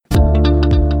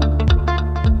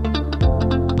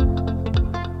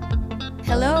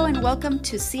welcome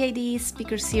to CID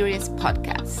Speaker Series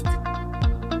podcast.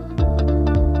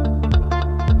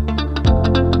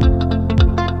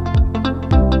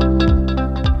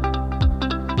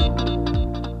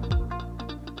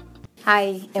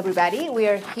 Hi, everybody. We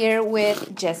are here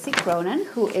with Jessie Cronin,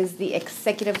 who is the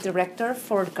Executive Director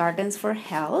for Gardens for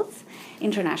Health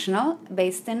International,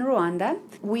 based in Rwanda.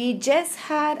 We just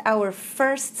had our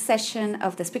first session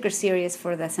of the speaker series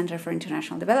for the Center for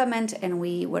International Development, and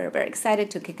we were very excited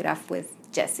to kick it off with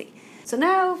Jessie. So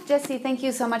now, Jessie, thank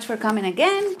you so much for coming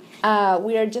again.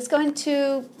 We are just going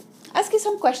to ask you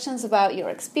some questions about your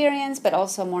experience, but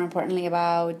also more importantly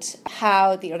about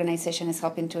how the organization is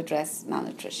helping to address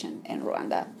malnutrition in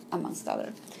Rwanda, amongst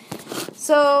others.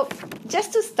 So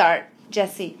just to start,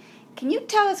 Jessie, can you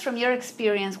tell us from your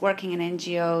experience working in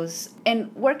NGOs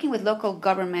and working with local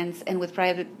governments and with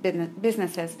private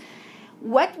businesses,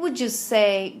 what would you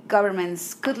say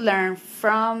governments could learn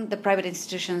from the private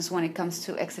institutions when it comes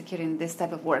to executing this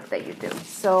type of work that you do?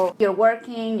 So you're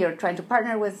trying to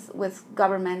partner with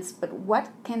governments, but what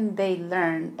can they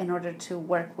learn in order to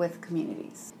work with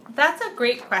communities? That's a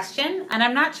great question, and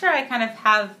I'm not sure I kind of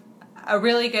have a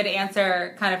really good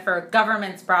answer kind of for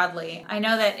governments broadly. I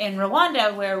know that in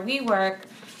Rwanda, where we work,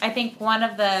 I think one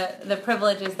of the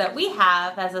privileges that we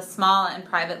have as a small and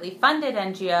privately funded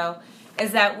NGO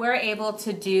is that we're able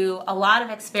to do a lot of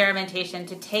experimentation,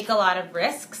 to take a lot of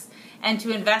risks, and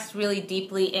to invest really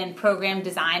deeply in program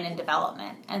design and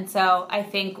development. And so I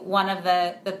think one of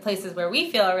the places where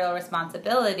we feel a real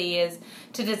responsibility is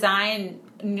to design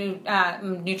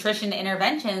nutrition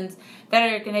interventions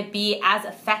that are going to be as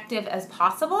effective as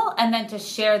possible, and then to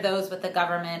share those with the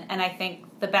government. And I think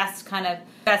the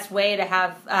best way to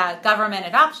have government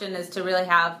adoption is to really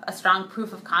have a strong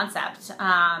proof of concept,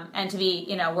 and to be,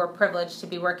 we're privileged to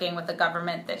be working with a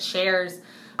government that shares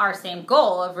our same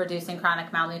goal of reducing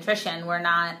chronic malnutrition. We're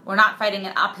not fighting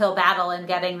an uphill battle and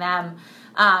getting them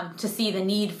to see the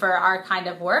need for our kind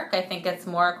of work. I think it's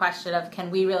more a question of,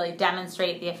 can we really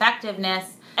demonstrate the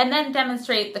effectiveness and then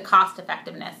demonstrate the cost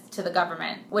effectiveness to the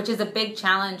government, which is a big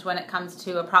challenge when it comes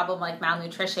to a problem like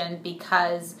malnutrition,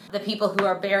 because the people who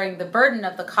are bearing the burden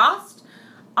of the cost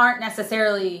aren't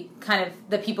necessarily kind of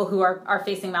the people who are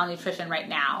facing malnutrition right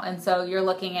now. And so you're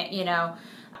looking at,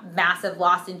 massive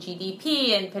loss in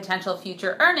GDP and potential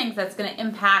future earnings that's going to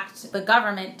impact the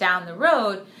government down the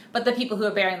road, but the people who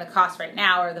are bearing the cost right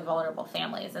now are the vulnerable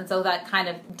families. And so that kind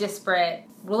of disparate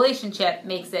relationship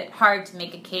makes it hard to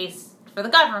make a case for the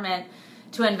government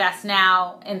to invest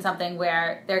now in something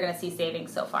where they're going to see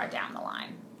savings so far down the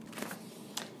line.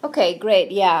 Okay,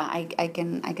 great. Yeah, I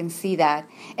can see that.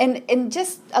 And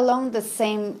just along the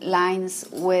same lines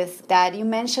with that, you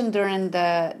mentioned during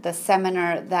the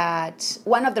seminar that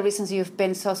one of the reasons you've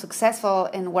been so successful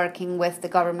in working with the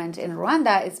government in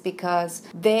Rwanda is because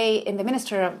they, in the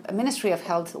Ministry of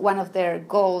Health, one of their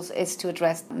goals is to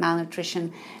address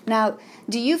malnutrition. Now,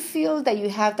 do you feel that you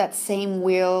have that same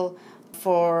will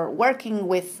for working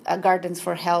with Gardens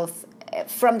for Health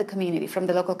from the community, from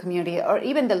the local community, or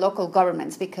even the local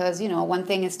governments? Because, one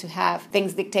thing is to have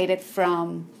things dictated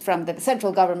from the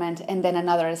central government, and then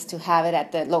another is to have it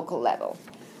at the local level.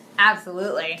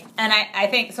 Absolutely. And I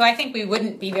think we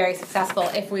wouldn't be very successful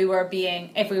if we were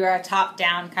a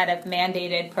top-down kind of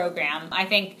mandated program. I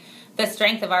think the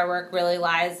strength of our work really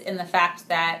lies in the fact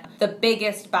that the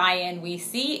biggest buy-in we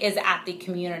see is at the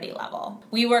community level.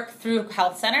 We work through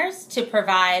health centers to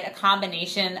provide a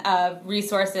combination of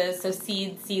resources, so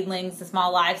seeds, seedlings, the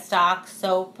small livestock,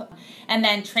 soap, and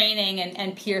then training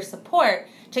and peer support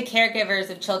to caregivers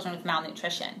of children with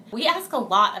malnutrition. We ask a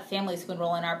lot of families who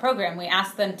enroll in our program. We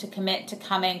ask them to commit to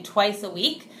coming twice a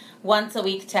week, once a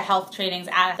week to health trainings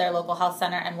at their local health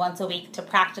center, and once a week to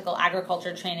practical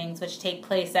agriculture trainings, which take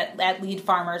place at lead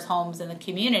farmers' homes in the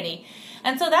community.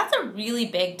 And so that's a really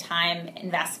big time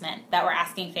investment that we're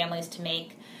asking families to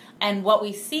make. And what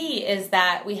we see is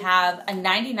that we have a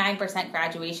 99%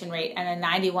 graduation rate and a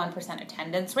 91%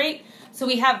 attendance rate. So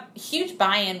we have huge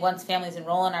buy-in once families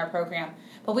enroll in our program.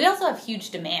 But we also have huge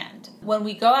demand. When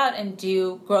we go out and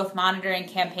do growth monitoring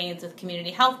campaigns with community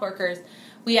health workers,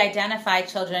 we identify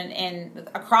children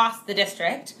across the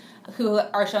district who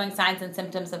are showing signs and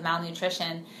symptoms of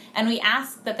malnutrition, and we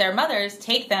ask that their mothers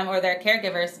take them, or their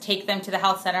caregivers take them to the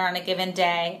health center on a given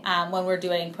day when we're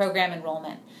doing program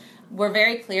enrollment. We're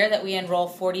very clear that we enroll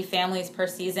 40 families per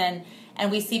season, and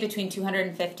we see between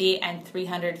 250 and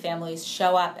 300 families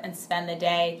show up and spend the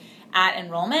day at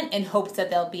enrollment in hopes that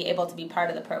they'll be able to be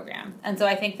part of the program. And so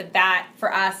I think that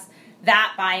for us,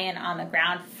 that buy-in on the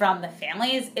ground from the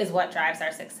families is what drives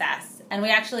our success. And we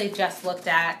actually just looked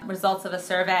at results of a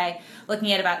survey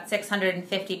looking at about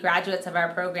 650 graduates of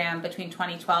our program between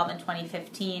 2012 and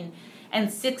 2015. And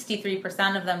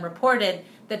 63% of them reported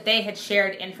that they had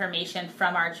shared information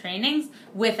from our trainings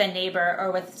with a neighbor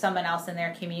or with someone else in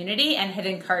their community and had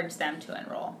encouraged them to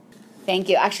enroll. Thank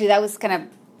you. Actually, that was kind of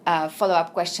a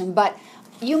follow-up question. But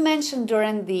you mentioned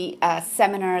during the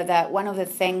seminar that one of the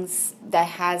things that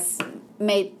has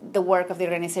made the work of the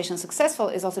organization successful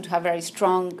is also to have very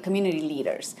strong community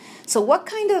leaders. So what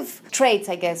kind of traits,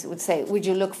 I guess, would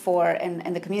you look for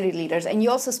in the community leaders? And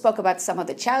you also spoke about some of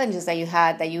the challenges that you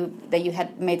had, that you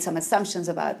had made some assumptions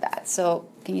about that. So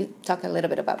can you talk a little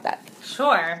bit about that?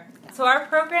 Sure. So our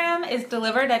program is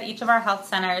delivered at each of our health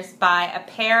centers by a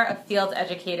pair of field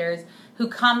educators who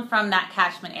come from that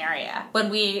catchment area. When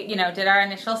we, did our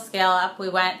initial scale up, we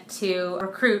went to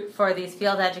recruit for these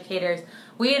field educators.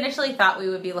 We initially thought we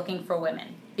would be looking for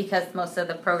women because most of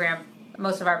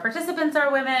our participants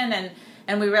are women,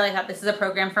 and we really thought this is a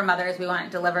program for mothers. We want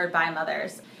it delivered by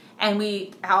mothers. And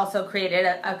we also created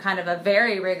a kind of a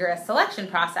very rigorous selection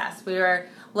process. We were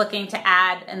looking to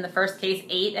add, in the first case,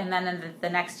 8, and then in the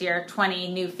next year,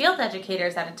 20 new field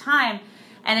educators at a time.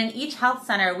 And in each health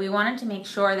center, we wanted to make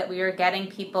sure that we were getting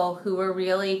people who were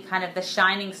really kind of the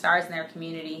shining stars in their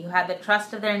community, who had the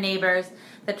trust of their neighbors,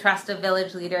 the trust of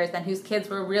village leaders, and whose kids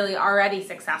were really already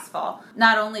successful.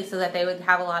 Not only so that they would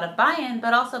have a lot of buy-in,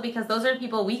 but also because those are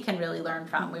people we can really learn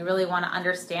from. We really want to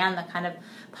understand the kind of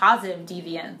positive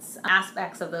deviance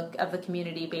aspects of the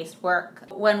community-based work.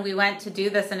 When we went to do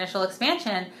this initial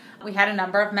expansion, we had a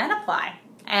number of men apply.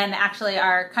 And actually,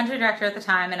 our country director at the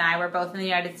time and I were both in the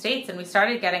United States, and we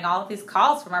started getting all of these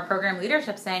calls from our program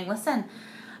leadership saying, listen,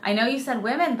 I know you said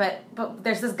women, but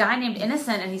there's this guy named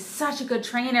Innocent, and he's such a good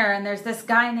trainer, and there's this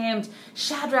guy named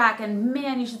Shadrach, and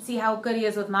man, you should see how good he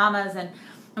is with mamas. And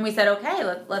we said, okay,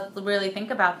 let's really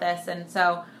think about this. And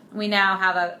so we now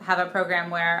have a program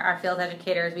where our field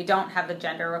educators, we don't have the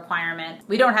gender requirement.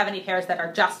 We don't have any pairs that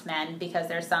are just men because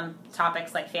there's some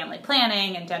topics like family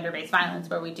planning and gender-based violence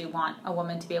where we do want a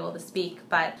woman to be able to speak.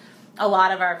 But a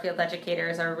lot of our field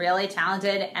educators are really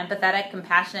talented, empathetic,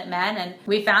 compassionate men. And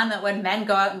we found that when men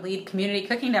go out and lead community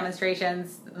cooking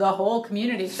demonstrations, the whole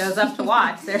community shows up to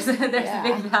watch. There's a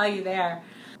big value there.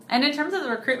 And in terms of the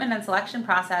recruitment and selection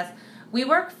process, we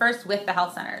work first with the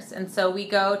health centers. And so we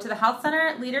go to the health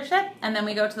center leadership, and then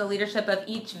we go to the leadership of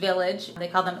each village. They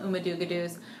call them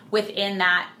umadugadus within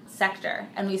that sector.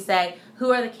 And we say,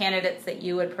 who are the candidates that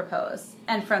you would propose?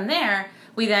 And from there,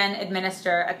 we then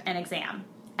administer an exam.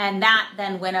 And that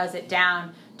then winnows it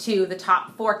down to the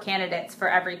top 4 candidates for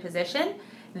every position.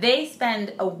 They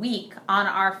spend a week on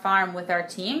our farm with our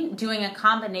team doing a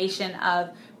combination of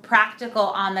practical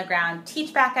on-the-ground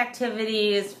teach-back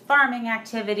activities, farming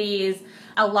activities,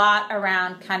 a lot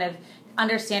around kind of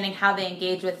understanding how they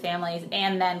engage with families,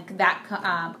 and then that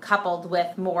coupled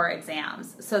with more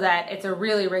exams so that it's a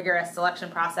really rigorous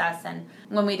selection process. And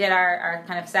when we did our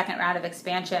kind of second round of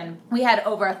expansion, we had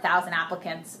over 1,000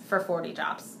 applicants for 40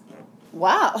 jobs.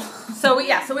 Wow. So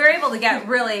we were able to get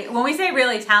really, when we say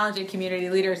really talented community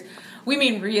leaders, we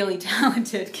mean really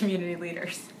talented community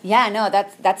leaders. Yeah, no,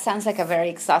 that sounds like a very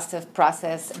exhaustive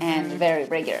process and very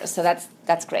rigorous. So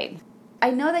that's great.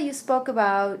 I know that you spoke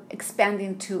about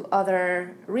expanding to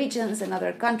other regions and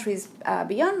other countries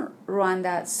beyond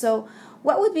Rwanda. So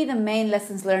what would be the main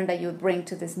lessons learned that you would bring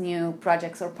to these new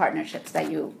projects or partnerships that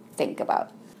you think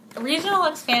about? Regional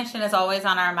expansion is always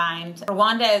on our mind.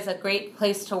 Rwanda is a great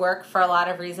place to work for a lot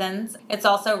of reasons. It's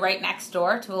also right next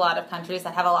door to a lot of countries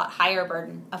that have a lot higher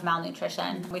burden of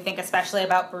malnutrition. We think especially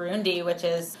about Burundi, which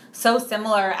is so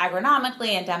similar agronomically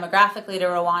and demographically to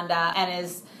Rwanda and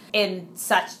is in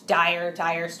such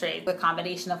dire straits. The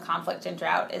combination of conflict and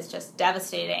drought is just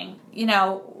devastating.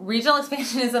 Regional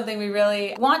expansion is something we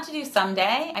really want to do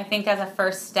someday. I think as a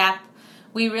first step,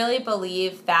 we really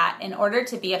believe that in order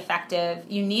to be effective,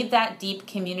 you need that deep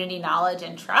community knowledge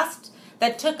and trust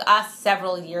that took us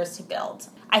several years to build.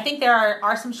 I think there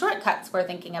are some shortcuts we're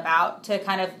thinking about to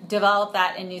kind of develop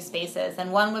that in new spaces.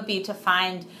 And one would be to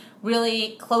find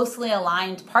really closely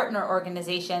aligned partner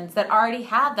organizations that already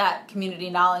have that community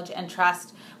knowledge and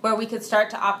trust, where we could start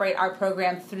to operate our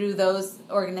program through those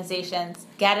organizations,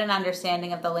 get an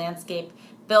understanding of the landscape,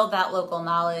 build that local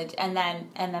knowledge, and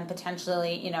then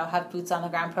potentially, have boots on the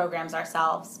ground programs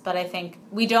ourselves. But I think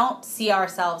we don't see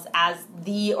ourselves as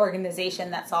the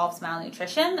organization that solves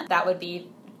malnutrition. That would be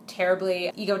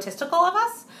terribly egotistical of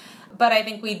us. But I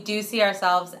think we do see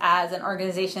ourselves as an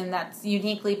organization that's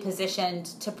uniquely positioned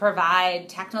to provide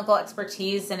technical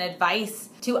expertise and advice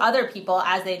to other people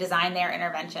as they design their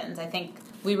interventions. I think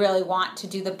We really want to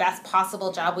do the best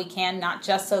possible job we can, not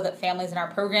just so that families in our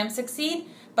program succeed,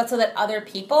 but so that other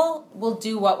people will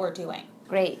do what we're doing.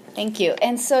 Great, thank you.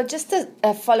 And so just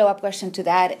a follow-up question to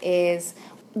that is,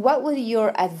 what would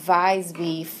your advice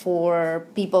be for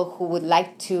people who would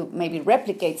like to maybe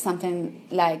replicate something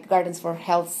like Gardens for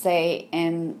Health, say,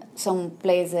 in some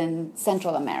place in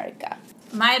Central America?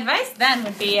 My advice then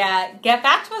would be get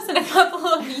back to us in a couple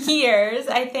of years.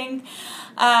 I think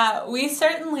we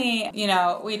certainly,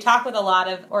 we talk with a lot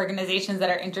of organizations that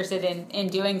are interested in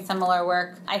doing similar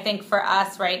work. I think for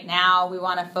us right now, we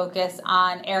want to focus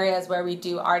on areas where we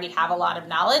do already have a lot of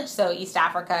knowledge. So East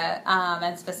Africa,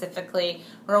 and specifically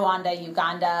Rwanda,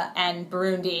 Uganda, and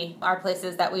Burundi are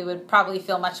places that we would probably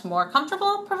feel much more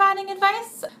comfortable providing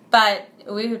advice. But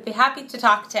we would be happy to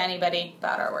talk to anybody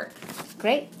about our work.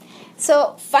 Great.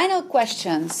 So, final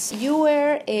questions. You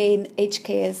were an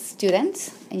HKS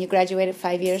student and you graduated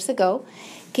 5 years ago.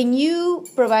 Can you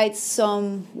provide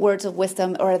some words of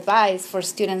wisdom or advice for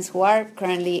students who are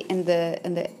currently in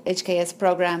the HKS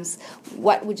programs?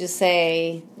 What would you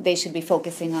say they should be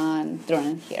focusing on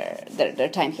during their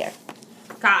time here?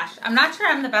 Gosh, I'm not sure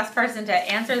I'm the best person to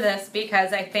answer this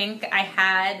because I think I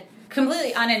had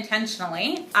completely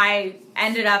unintentionally, I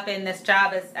ended up in this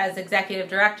job as executive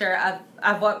director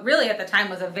of what really at the time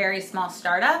was a very small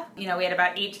startup. We had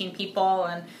about 18 people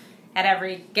and at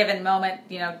every given moment,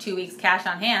 2 weeks cash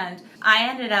on hand. I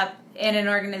ended up in an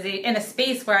organization, in a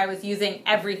space where I was using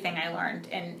everything I learned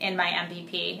in my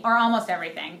MVP, or almost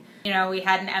everything. We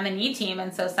had an M&E team,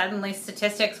 and so suddenly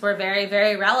statistics were very,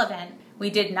 very relevant. We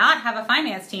did not have a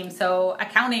finance team, so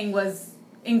accounting was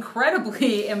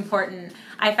incredibly important.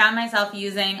 I found myself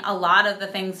using a lot of the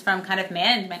things from kind of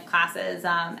management classes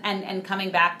and coming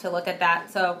back to look at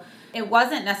that. So it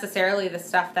wasn't necessarily the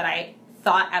stuff that I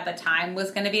thought at the time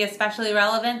was going to be especially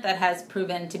relevant that has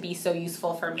proven to be so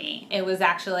useful for me. It was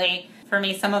actually, for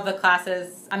me, some of the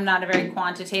classes, I'm not a very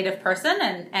quantitative person,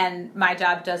 and my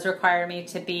job does require me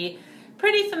to be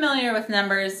pretty familiar with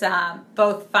numbers,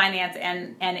 both finance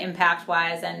and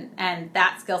impact-wise, and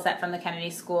that skill set from the Kennedy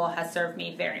School has served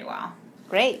me very well.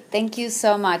 Great. Thank you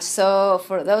so much. So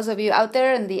for those of you out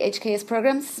there in the HKS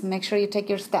programs, make sure you take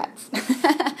your stats.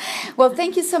 Well,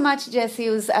 thank you so much, Jessie. It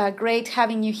was great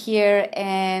having you here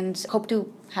and hope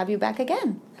to have you back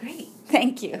again. Great.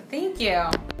 Thank you. Thank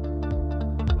you.